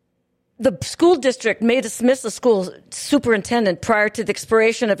school district may dismiss the school superintendent prior to the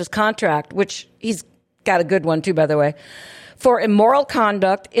expiration of his contract, which he's got a good one too, by the way, for immoral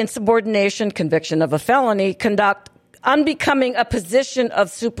conduct, insubordination, conviction of a felony, conduct unbecoming a position of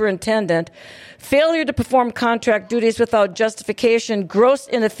superintendent, failure to perform contract duties without justification, gross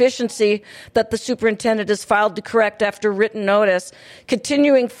inefficiency that the superintendent is filed to correct after written notice,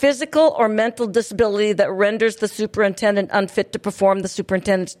 continuing physical or mental disability that renders the superintendent unfit to perform the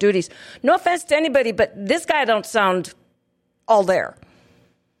superintendent's duties. No offense to anybody, but this guy don't sound all there.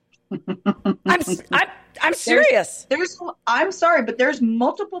 I'm serious. I'm sorry, but there's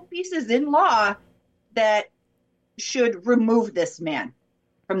multiple pieces in law that should remove this man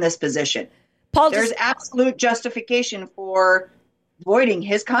from this position. There's absolute justification for voiding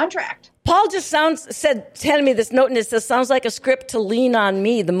his contract. Paul just handed me this note, and it says, sounds like a script to Lean on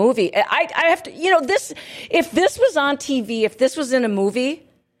Me, the movie. I have to, if this was on TV, if this was in a movie,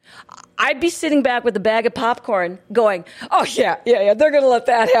 I'd be sitting back with a bag of popcorn going, oh, yeah, they're going to let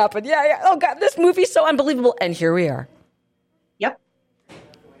that happen. Yeah. Oh, God, this movie's so unbelievable. And here we are. Yep.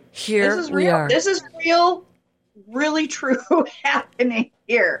 Here we are. This is real. Really true happening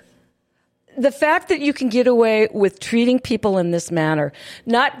here. The fact that you can get away with treating people in this manner,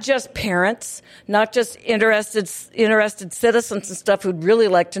 not just parents, not just interested citizens and stuff who'd really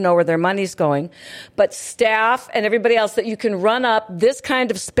like to know where their money's going, but staff and everybody else, that you can run up this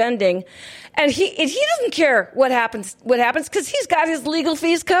kind of spending, and he doesn't care what happens because he's got his legal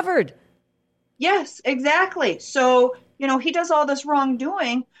fees covered. Yes, exactly. So, he does all this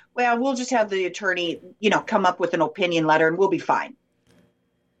wrongdoing. Well, we'll just have the attorney, come up with an opinion letter and we'll be fine.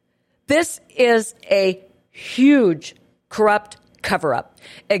 This is a huge corrupt cover up.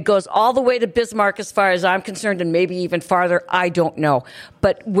 It goes all the way to Bismarck as far as I'm concerned, and maybe even farther. I don't know.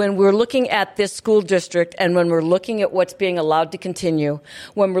 But when we're looking at this school district and when we're looking at what's being allowed to continue,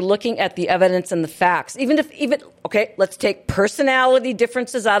 when we're looking at the evidence and the facts, okay, let's take personality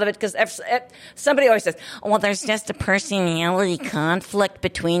differences out of it, because somebody always says, well, there's just a personality conflict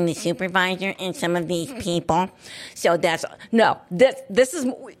between the supervisor and some of these people. So this is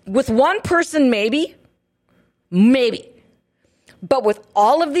with one person, maybe. But with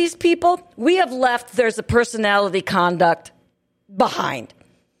all of these people, we have left there's a personality conduct behind.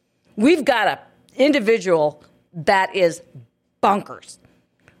 We've got an individual that is bonkers,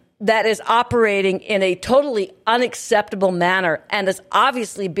 that is operating in a totally unacceptable manner and is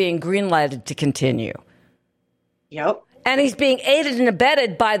obviously being greenlighted to continue. Yep. And he's being aided and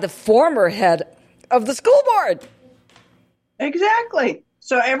abetted by the former head of the school board. Exactly.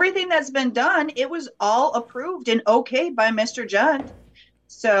 So everything that's been done, it was all approved and okay by Mr. Judd.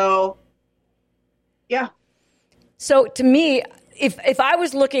 So, yeah. So to me, if I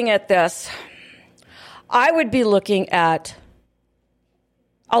was looking at this, I would be looking at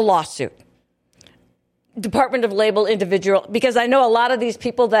a lawsuit. Department of Labor individual, because I know a lot of these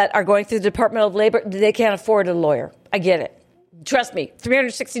people that are going through the Department of Labor, they can't afford a lawyer. I get it. Trust me,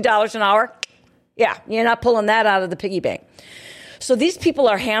 $360 an hour? Yeah, you're not pulling that out of the piggy bank. So these people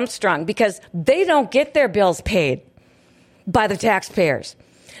are hamstrung because they don't get their bills paid by the taxpayers.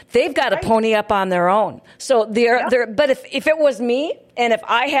 They've got to pony up on their own. So but if it was me and if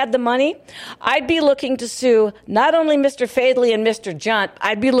I had the money, I'd be looking to sue not only Mr. Fadley and Mr. Junt,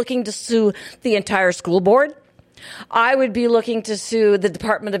 I'd be looking to sue the entire school board. I would be looking to sue the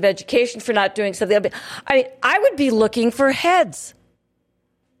Department of Education for not doing something. I would be looking for heads.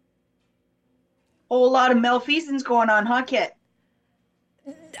 Whole lot of malfeasance going on, huh, Kit?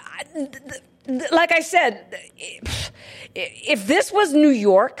 Like I said, if this was New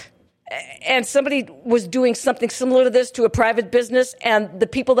York and somebody was doing something similar to this to a private business and the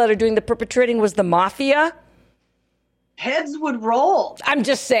people that are doing the perpetrating was the mafia, heads would roll. I'm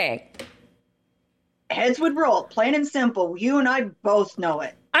just saying. Heads would roll, plain and simple. You and I both know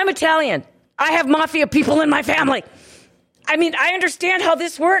it. I'm Italian. I have mafia people in my family. I mean, I understand how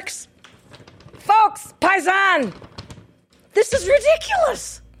this works. Folks, paisan, this is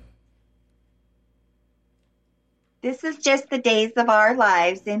ridiculous. This is just the days of our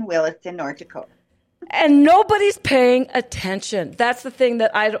lives in Williston, North Dakota. And nobody's paying attention. That's the thing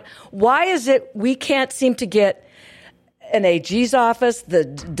that why is it we can't seem to get an AG's office,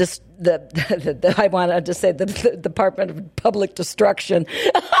 I wanted to say the Department of Public Destruction.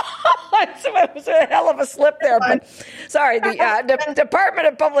 It was a hell of a slip there. But, sorry, the Department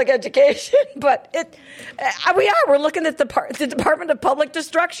of Public Education. But we're looking at the Department of Public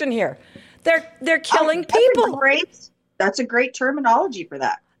Destruction here. They're killing people. That's a great terminology for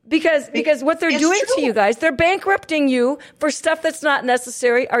that. Because what they're doing to you guys, they're bankrupting you for stuff that's not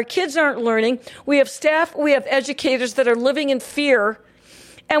necessary. Our kids aren't learning. We have staff, we have educators that are living in fear,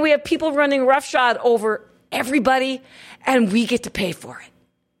 and we have people running roughshod over everybody, and we get to pay for it.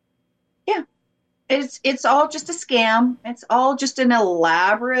 Yeah. It's all just a scam. It's all just an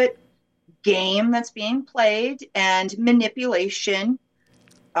elaborate game that's being played and manipulation.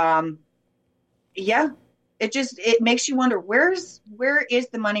 Yeah. It makes you wonder, where is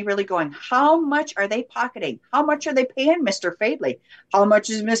the money really going? How much are they pocketing? How much are they paying Mr. Fadley? How much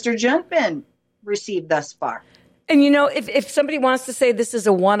has Mr. Juntman received thus far? And if somebody wants to say this is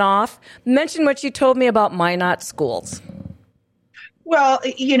a one-off, mention what you told me about Minot schools. Well,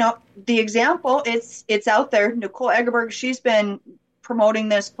 the example, it's out there. Nicole Egerberg, she's been promoting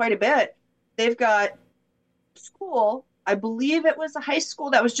this quite a bit. They've got school, I believe it was a high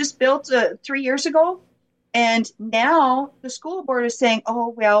school that was just built 3 years ago. And now the school board is saying,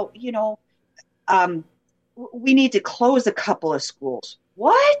 oh, well, we need to close a couple of schools.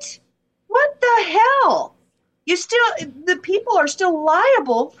 What? What the hell? The people are still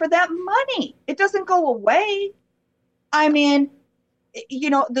liable for that money. It doesn't go away. I mean,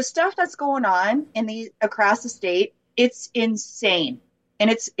 the stuff that's going on across the state, it's insane. And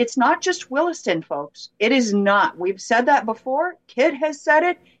it's not just Williston, folks. It is not. We've said that before. Kid has said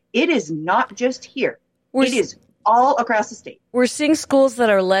it. It is not just here. It is all across the state. We're seeing schools that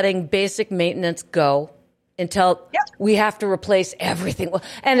are letting basic maintenance go until we have to replace everything.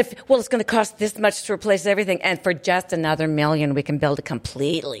 And it's going to cost this much to replace everything. And for just another $1 million, we can build a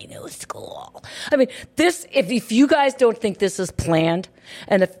completely new school. I mean, if you guys don't think this is planned,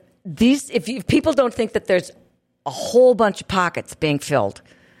 and if people don't think that there's a whole bunch of pockets being filled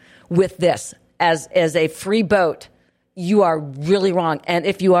with this as a free boat you are really wrong. And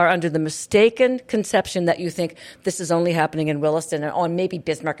if you are under the mistaken conception that you think this is only happening in Williston and maybe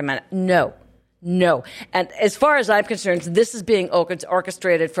Bismarck and Manhattan, no. And as far as I'm concerned, this is being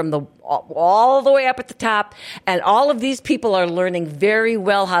orchestrated from all the way up at the top. And all of these people are learning very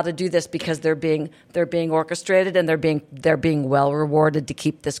well how to do this because they're being orchestrated, and they're being well rewarded to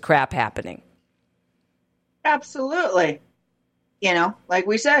keep this crap happening. Absolutely. Like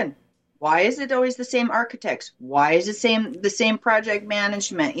we said, why is it always the same architects? Why is it the same project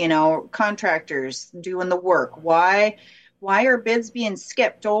management, contractors doing the work? Why are bids being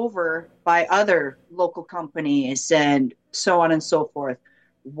skipped over by other local companies and so on and so forth?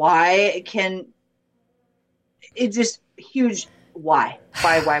 Why it's just huge. Why?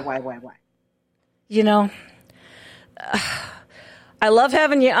 I love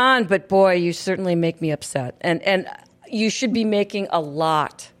having you on, but boy, you certainly make me upset. And you should be making a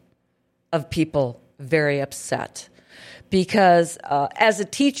lot of people very upset, because as a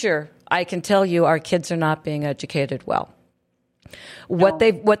teacher, I can tell you our kids are not being educated well. What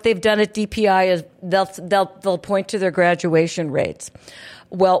they've done at DPI is they'll point to their graduation rates.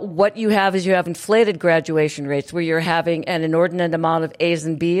 Well, what you have is inflated graduation rates where you're having an inordinate amount of A's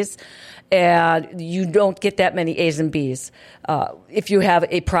and B's, and you don't get that many A's and B's. If you have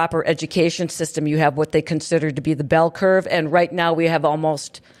a proper education system, you have what they consider to be the bell curve, and right now we have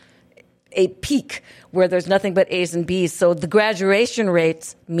almost a peak where there's nothing but A's and B's. So the graduation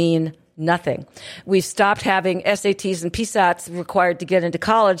rates mean nothing. We've stopped having SATs and PSATs required to get into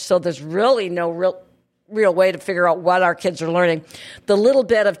college, so there's really no real way to figure out what our kids are learning. The little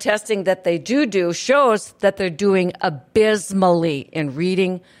bit of testing that they do shows that they're doing abysmally in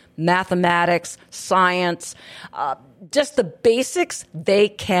reading, mathematics, science, just the basics they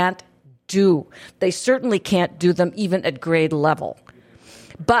can't do. They certainly can't do them even at grade level.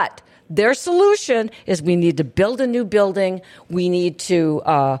 But their solution is we need to build a new building. We need to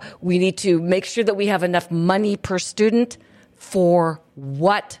make sure that we have enough money per student. For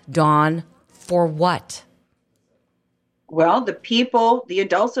what, Dawn? For what? Well, the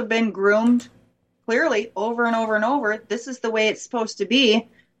adults have been groomed clearly over and over and over. This is the way it's supposed to be.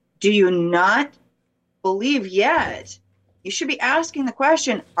 Do you not believe yet? You should be asking the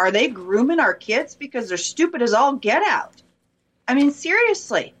question, are they grooming our kids because they're stupid as all get out? I mean,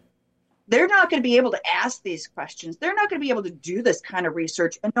 seriously. They're not going to be able to ask these questions. They're not going to be able to do this kind of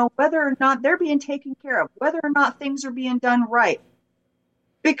research and know whether or not they're being taken care of, whether or not things are being done right.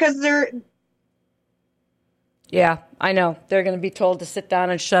 Because Yeah, I know. They're going to be told to sit down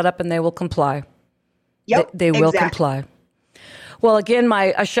and shut up, and they will comply. Yep, they will comply. Well, again,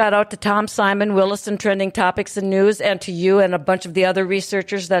 a shout out to Tom Simon, Williston Trending Topics and News, and to you and a bunch of the other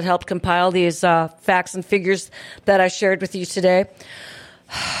researchers that helped compile these facts and figures that I shared with you today.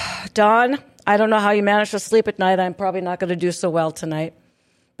 Dawn, I don't know how you manage to sleep at night. I'm probably not going to do so well tonight.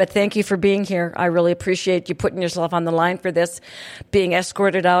 But thank you for being here. I really appreciate you putting yourself on the line for this, being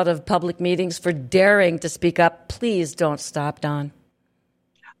escorted out of public meetings, for daring to speak up. Please don't stop, Dawn.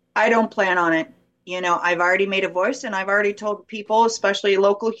 I don't plan on it. I've already made a voice, and I've already told people, especially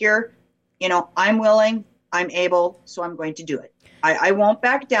local here, I'm willing, I'm able, so I'm going to do it. I won't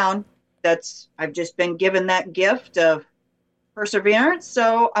back down. I've just been given that gift of perseverance,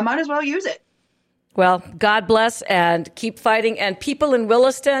 so I might as well use it. Well, God bless, and keep fighting. And people in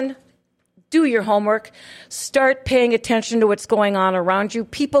Williston, do your homework. Start paying attention to what's going on around you.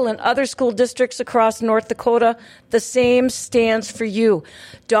 People in other school districts across North Dakota, the same stands for you.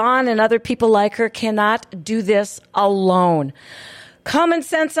 Dawn and other people like her cannot do this alone. Common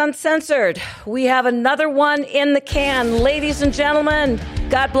Sense Uncensored. We have another one in the can. Ladies and gentlemen,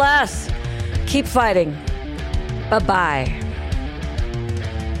 God bless. Keep fighting. Bye-bye.